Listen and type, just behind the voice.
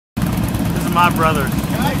are my brothers.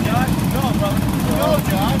 Hi, Josh. Go, brother. Go,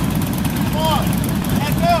 Josh. Come on.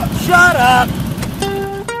 Back up. Shut up!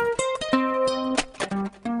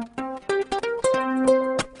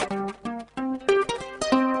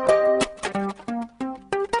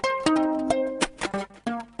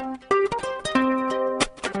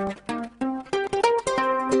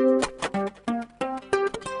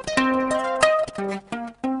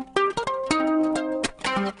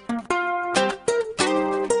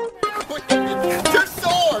 You're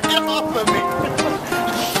sore. Get off of me.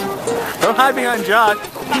 Don't hide behind Josh.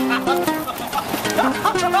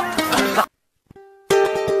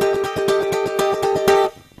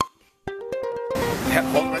 Yeah,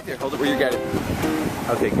 hold it right there. Hold it where you got it.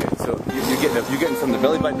 Okay, good. So you're getting from the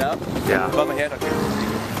belly button up. Yeah. Above my head. Okay.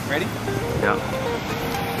 Ready? Yeah.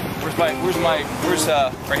 Where's right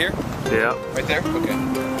here? Yeah. Right there. Okay.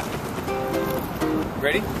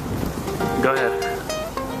 Ready? Go ahead.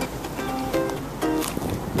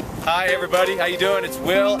 Hi everybody. How you doing? It's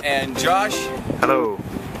Will and Josh, Hello.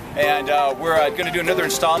 and we're going to do another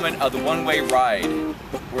installment of the One-Way Ride.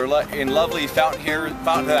 We're in lovely We're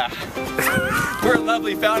in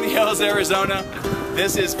lovely Fountain Hills, Arizona.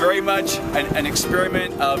 This is very much an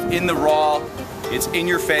experiment of in the raw. It's in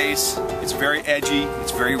your face. It's very edgy.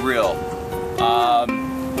 It's very real.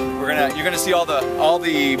 You're gonna see all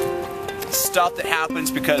the stuff that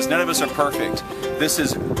happens because none of us are perfect. This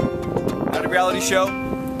is not a reality show.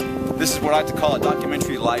 This is what I like to call a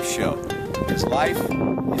documentary life show. Because life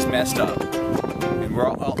is messed up, and we're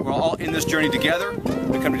all in this journey together.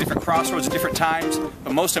 We come to different crossroads at different times,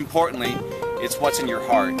 but most importantly, it's what's in your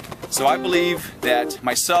heart. So I believe that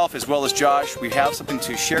myself, as well as Josh, we have something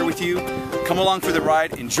to share with you. Come along for the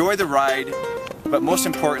ride, enjoy the ride, but most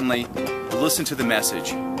importantly, listen to the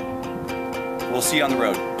message. We'll see you on the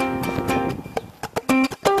road.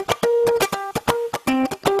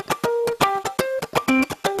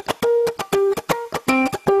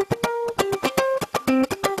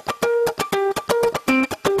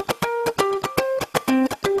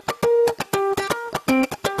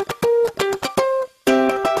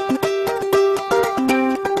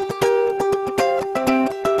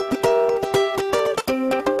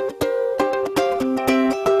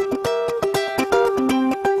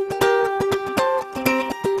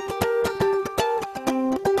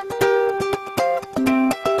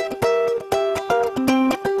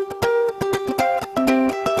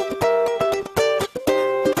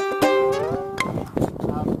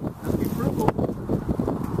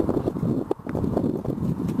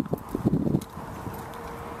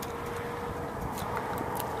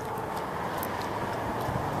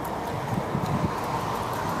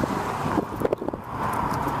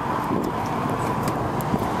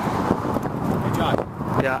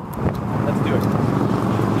 Yeah. Let's do it.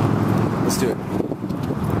 Let's do it.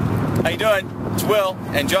 How you doing? It's Will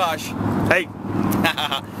and Josh. Hey.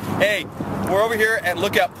 Hey, we're over here at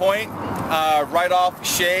Lookout Point, right off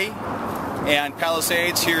Shea and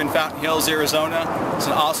Palisades here in Fountain Hills, Arizona. It's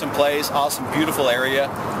an awesome place, awesome, beautiful area.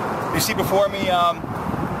 You see before me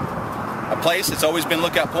a place that's always been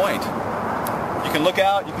Lookout Point. You can look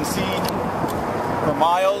out, you can see for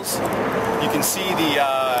miles, you can see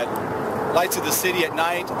the lights of the city at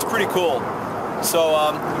night. It's pretty cool. So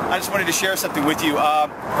I just wanted to share something with you.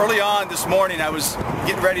 Early on this morning I was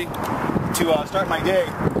getting ready to start my day,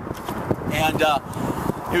 and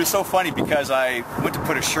it was so funny because I went to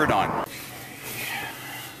put a shirt on.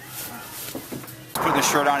 Put the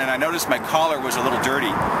shirt on and I noticed my collar was a little dirty.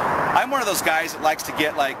 I'm one of those guys that likes to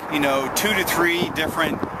get 2 to 3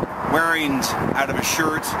 different wearings out of a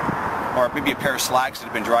shirt or maybe a pair of slacks that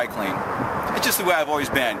have been dry cleaned. It's just the way I've always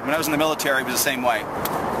been. When I was in the military, it was the same way.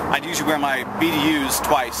 I'd usually wear my BDUs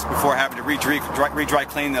twice before having to re-dry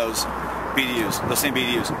clean those BDUs, those same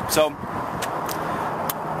BDUs. So,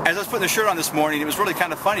 as I was putting the shirt on this morning, it was really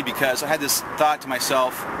kind of funny because I had this thought to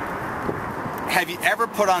myself, have you ever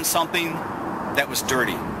put on something that was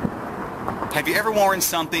dirty? Have you ever worn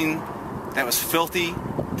something that was filthy,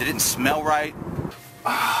 that didn't smell right,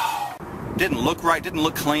 didn't look right, didn't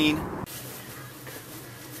look clean?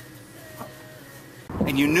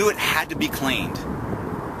 And you knew it had to be cleaned?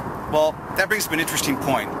 Well, that brings up an interesting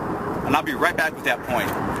point, and I'll be right back with that point.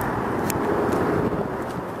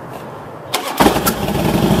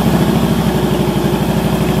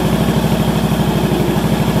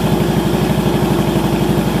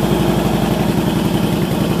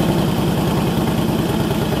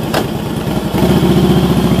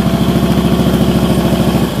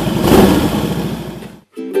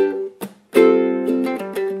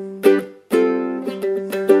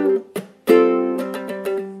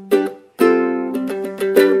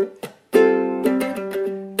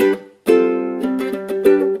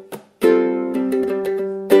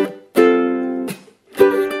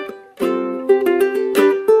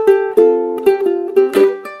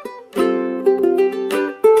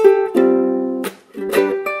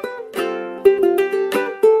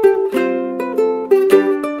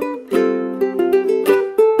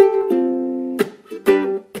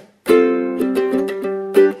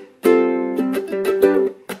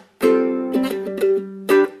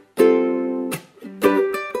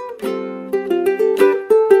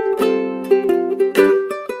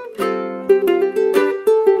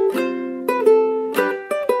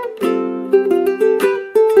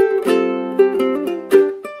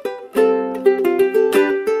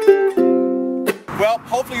 Well,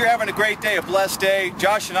 hopefully you're having a great day, a blessed day.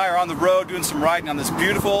 Josh and I are on the road doing some riding on this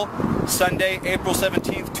beautiful Sunday, April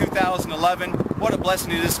 17th, 2011. What a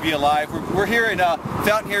blessing it is to be alive. We're here in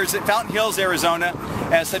Fountain Hills, Arizona,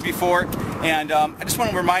 as I said before. And I just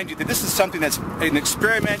want to remind you that this is something that's an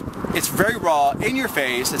experiment. It's very raw, in your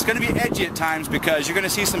face. It's going to be edgy at times because you're going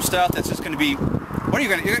to see some stuff that's just going to be, you're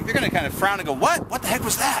going to kind of frown and go, what? What the heck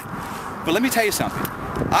was that? But let me tell you something.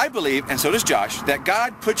 I believe, and so does Josh, that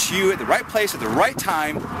God puts you at the right place at the right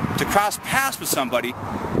time to cross paths with somebody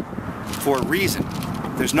for a reason.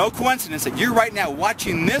 There's no coincidence that you're right now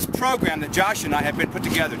watching this program that Josh and I have been put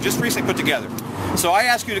together, just recently put together. So I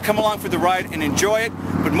ask you to come along for the ride and enjoy it,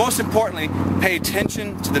 but most importantly, pay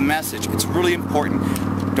attention to the message. It's really important.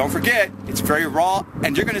 Don't forget, it's very raw,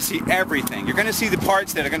 and you're going to see everything. You're going to see the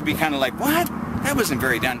parts that are going to be kind of like, what? That wasn't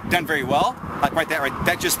done very well. Like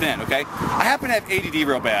that just then, okay? I happen to have ADD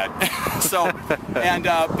real bad. So,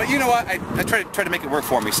 but you know what? I try to make it work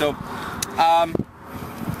for me. So,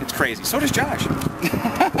 it's crazy. So does Josh.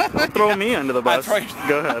 Don't throw me under the bus.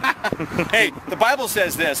 Go ahead. Hey, the Bible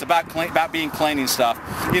says this about being clean and stuff.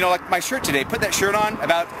 You know, like my shirt today, put that shirt on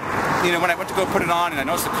about, you know, when I went to go put it on and I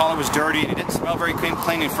noticed the collar was dirty and it didn't smell very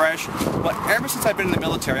clean and fresh. But ever since I've been in the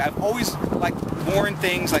military, I've always like worn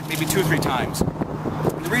things like maybe 2 or 3 times.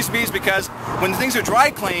 And the reason being is because when the things are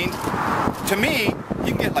dry cleaned, to me,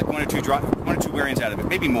 you can get like 1 or 2 wearings out of it,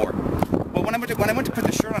 maybe more. But when I went to put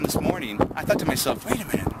the shirt on this morning, I thought to myself, wait a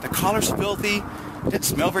minute, the collar's filthy, it didn't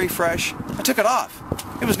smell very fresh. I took it off.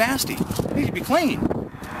 It was nasty. It needed to be clean.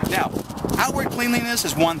 Now, outward cleanliness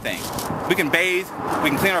is one thing. We can bathe, we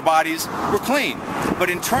can clean our bodies, we're clean. But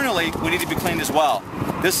internally, we need to be cleaned as well.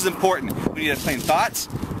 This is important. We need to clean thoughts.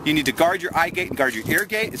 You need to guard your eye gate and guard your ear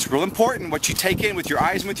gate. It's real important what you take in with your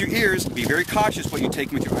eyes and with your ears. Be very cautious what you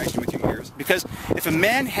take in with your eyes and with your ears. Because if a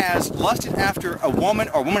man has lusted after a woman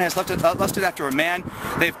or a woman has lusted after a man,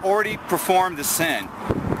 they've already performed the sin.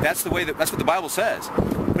 That's what the Bible says.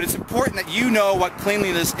 But it's important that you know what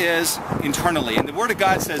cleanliness is internally. And the Word of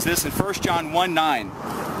God says this in 1 John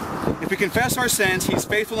 1:9. If we confess our sins, He's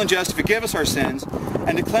faithful and just to forgive us our sins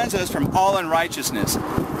and to cleanse us from all unrighteousness.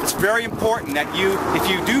 It's very important that if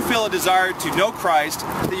you do feel a desire to know Christ,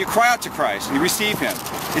 that you cry out to Christ and you receive Him.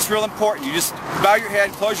 It's real important. You just bow your head,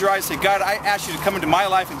 close your eyes, and say, God, I ask you to come into my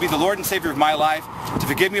life and be the Lord and Savior of my life, to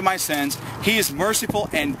forgive me of my sins. He is merciful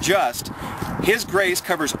and just. His grace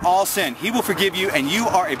covers all sin. He will forgive you, and you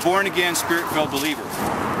are a born-again, Spirit-filled believer.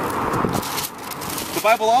 The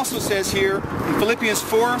Bible also says here in Philippians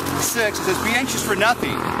 4:6, it says, be anxious for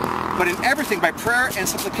nothing, but in everything by prayer and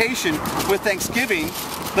supplication with thanksgiving,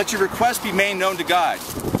 let your requests be made known to God.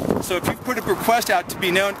 So if you put a request out to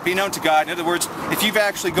be known to God, in other words, if you're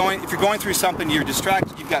going through something, you're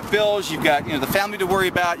distracted, you've got bills, you've got the family to worry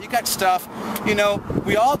about, you've got stuff,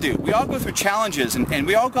 we all do. We all go through challenges and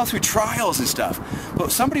we all go through trials and stuff.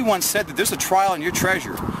 But somebody once said that there's a trial in your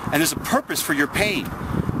treasure and there's a purpose for your pain.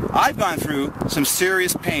 I've gone through some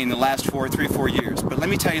serious pain in the last 3 or 4 years, but let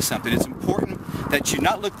me tell you something. It's important that you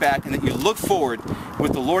not look back and that you look forward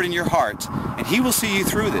with the Lord in your heart, and He will see you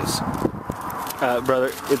through this.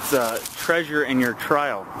 Brother, it's treasure in your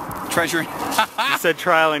trial. Treasure? You said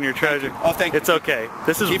trial in your treasure. Oh, thank you. It's okay.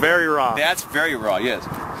 This is very raw. That's very raw, yes.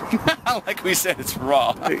 Like we said, it's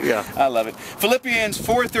raw. Yeah. I love it. Philippians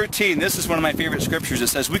 4:13, this is one of my favorite scriptures. It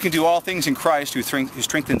says, we can do all things in Christ who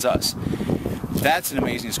strengthens us. That's an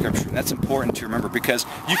amazing scripture. That's important to remember because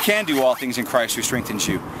you can do all things in Christ who strengthens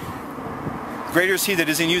you. Greater is He that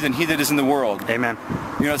is in you than he that is in the world. Amen.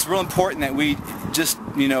 It's real important that we just,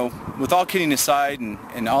 with all kidding aside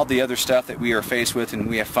and all the other stuff that we are faced with, and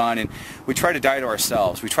we have fun, and we try to die to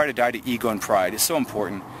ourselves. We try to die to ego and pride. It's so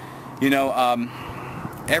important.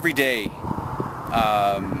 Every day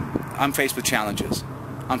I'm faced with challenges.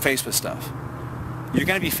 I'm faced with stuff. You're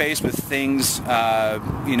going to be faced with things,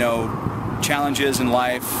 challenges in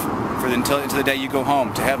life until the day you go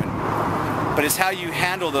home to heaven. But it's how you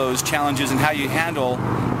handle those challenges and how you handle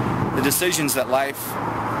the decisions that life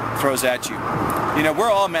throws at you.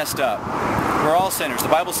 We're all messed up. We're all sinners. The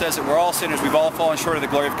Bible says that we're all sinners. We've all fallen short of the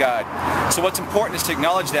glory of God. So what's important is to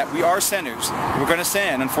acknowledge that we are sinners. We're going to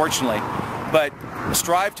sin, unfortunately. But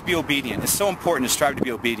strive to be obedient. It's so important to strive to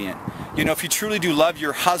be obedient. If you truly do love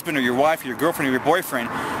your husband or your wife or your girlfriend or your boyfriend,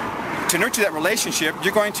 to nurture that relationship,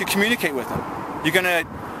 you're going to communicate with them. You're going to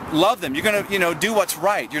love them. You're going to, do what's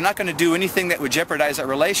right. You're not going to do anything that would jeopardize that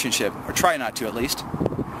relationship, or try not to at least.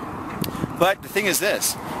 But the thing is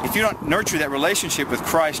this, if you don't nurture that relationship with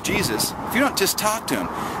Christ Jesus, if you don't just talk to Him,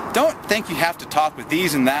 don't think you have to talk with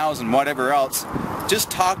these and thous and whatever else.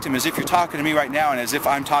 Just talk to Him as if you're talking to me right now, and as if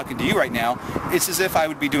I'm talking to you right now. It's as if I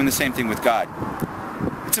would be doing the same thing with God.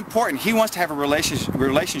 It's important. He wants to have a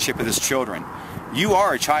relationship with his children. You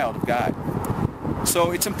are a child of God.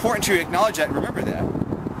 So it's important to acknowledge that and remember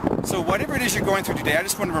that. So whatever it is you're going through today, I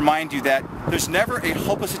just want to remind you that there's never a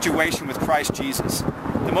hopeless situation with Christ Jesus.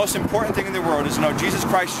 The most important thing in the world is to know Jesus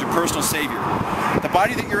Christ is your personal Savior. The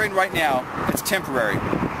body that you're in right now, it's temporary.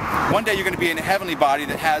 One day you're going to be in a heavenly body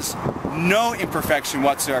that has no imperfection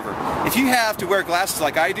whatsoever. If you have to wear glasses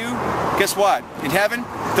like I do, guess what? In heaven,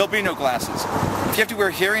 there'll be no glasses. If you have to wear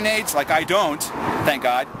hearing aids like I don't, thank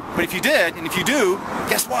God, but if you did, and if you do,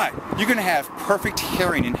 guess what? You're going to have perfect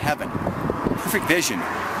hearing in heaven, perfect vision.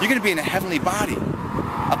 You're going to be in a heavenly body,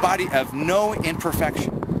 a body of no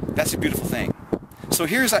imperfection. That's a beautiful thing. So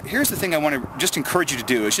here's the thing I want to just encourage you to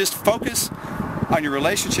do, is just focus on your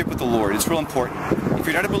relationship with the Lord. It's real important. If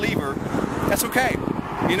you're not a believer, that's okay.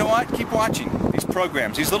 You know what? Keep watching these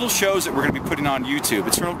programs, these little shows that we're going to be putting on YouTube.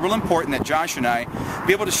 It's real important that Josh and I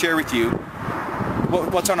be able to share with you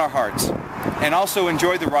what's on our hearts, and also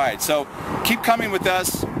enjoy the ride. So keep coming with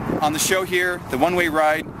us on the show here, the one-way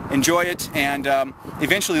ride. Enjoy it, and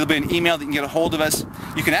eventually there'll be an email that you can get a hold of us.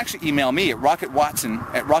 You can actually email me at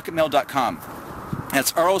rocketwatson@rocketmail.com.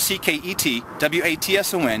 That's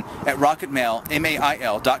ROCKETWATSON at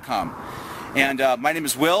rocketmail.com. And my name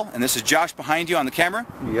is Will, and this is Josh behind you on the camera.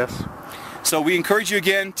 Yes. So we encourage you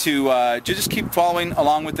again to just keep following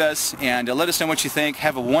along with us, and let us know what you think.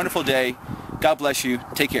 Have a wonderful day. God bless you.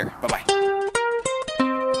 Take care. Bye-bye.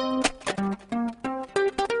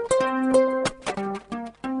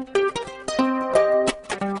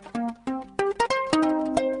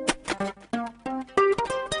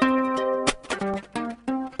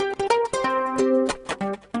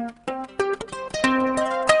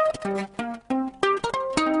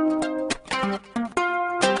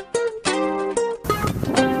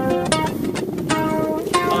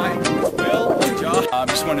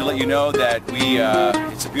 Just wanted to let you know that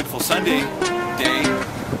it's a beautiful Sunday day.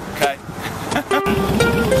 Cut.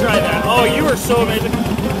 Try that. Oh, you are so amazing.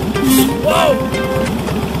 Whoa!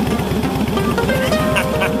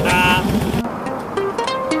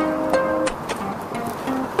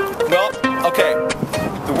 Well, okay.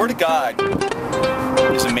 The Word of God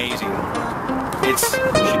is amazing. It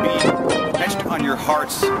should be etched on your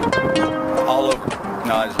hearts all over.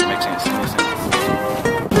 No, that doesn't make sense.